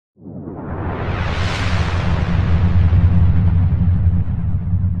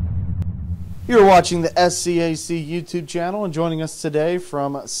You're watching the SCAC YouTube channel, and joining us today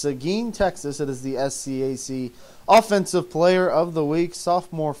from Seguin, Texas, it is the SCAC Offensive Player of the Week,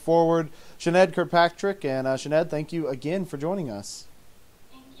 sophomore forward, Sioned Kirkpatrick. And Sioned, thank you again for joining us.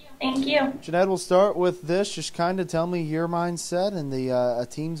 Thank you. Sioned, we'll start with this. Just kind of tell me your mindset and the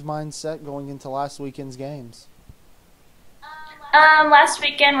team's mindset going into last weekend's games. Last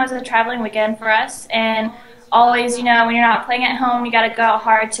weekend was a traveling weekend for us, and always, when you're not playing at home, you got to go out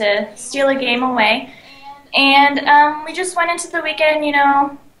hard to steal a game away. And we just went into the weekend,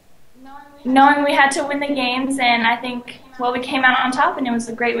 knowing we had to win the games, and I think, we came out on top, and it was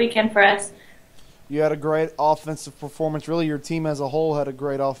a great weekend for us. You had a great offensive performance. Really, your team as a whole had a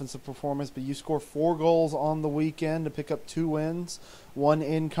great offensive performance, but you scored 4 goals on the weekend to pick up 2 wins, 1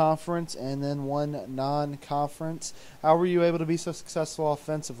 in conference and then 1 non-conference. How were you able to be so successful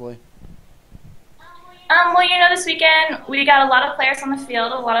offensively? This weekend we got a lot of players on the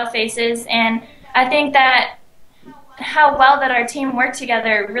field, a lot of faces, and I think that how well that our team worked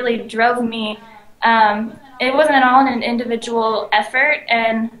together really drove me. It wasn't at all an individual effort,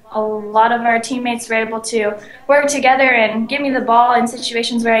 and a lot of our teammates were able to work together and give me the ball in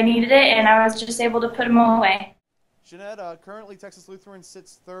situations where I needed it, and I was just able to put them away. Sioned, currently Texas Lutheran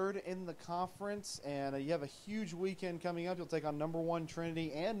sits 3rd in the conference, and you have a huge weekend coming up. You'll take on number 1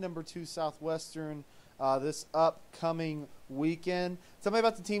 Trinity and number 2 Southwestern this upcoming weekend. Tell me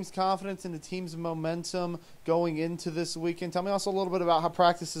about the team's confidence and the team's momentum going into this weekend. Tell me also a little bit about how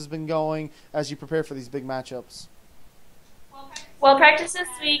practice has been going as you prepare for these big matchups. Well, practice this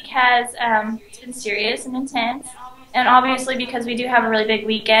week has been serious and intense, and obviously because we do have a really big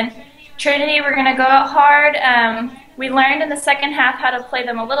weekend. Trinity, we're going to go out hard. We learned in the second half how to play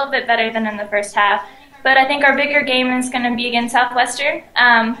them a little bit better than in the first half, but I think our bigger game is going to be against Southwestern.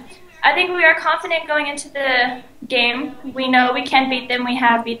 I think we are confident going into the game. We know we can beat them. We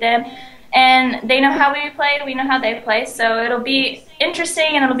have beat them. And they know how we play. We know how they play. So it'll be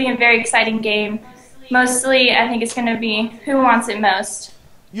interesting, and it'll be a very exciting game. Mostly, I think it's going to be who wants it most.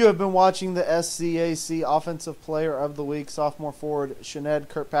 You have been watching the SCAC Offensive Player of the Week, sophomore forward Sioned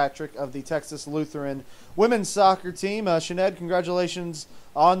Kirkpatrick of the Texas Lutheran women's soccer team. Sioned, congratulations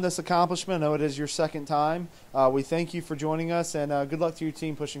on this accomplishment. I know it is your second time. We thank you for joining us, and good luck to your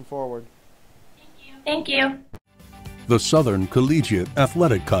team pushing forward. Thank you. The Southern Collegiate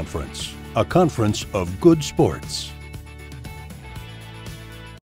Athletic Conference, a conference of good sports.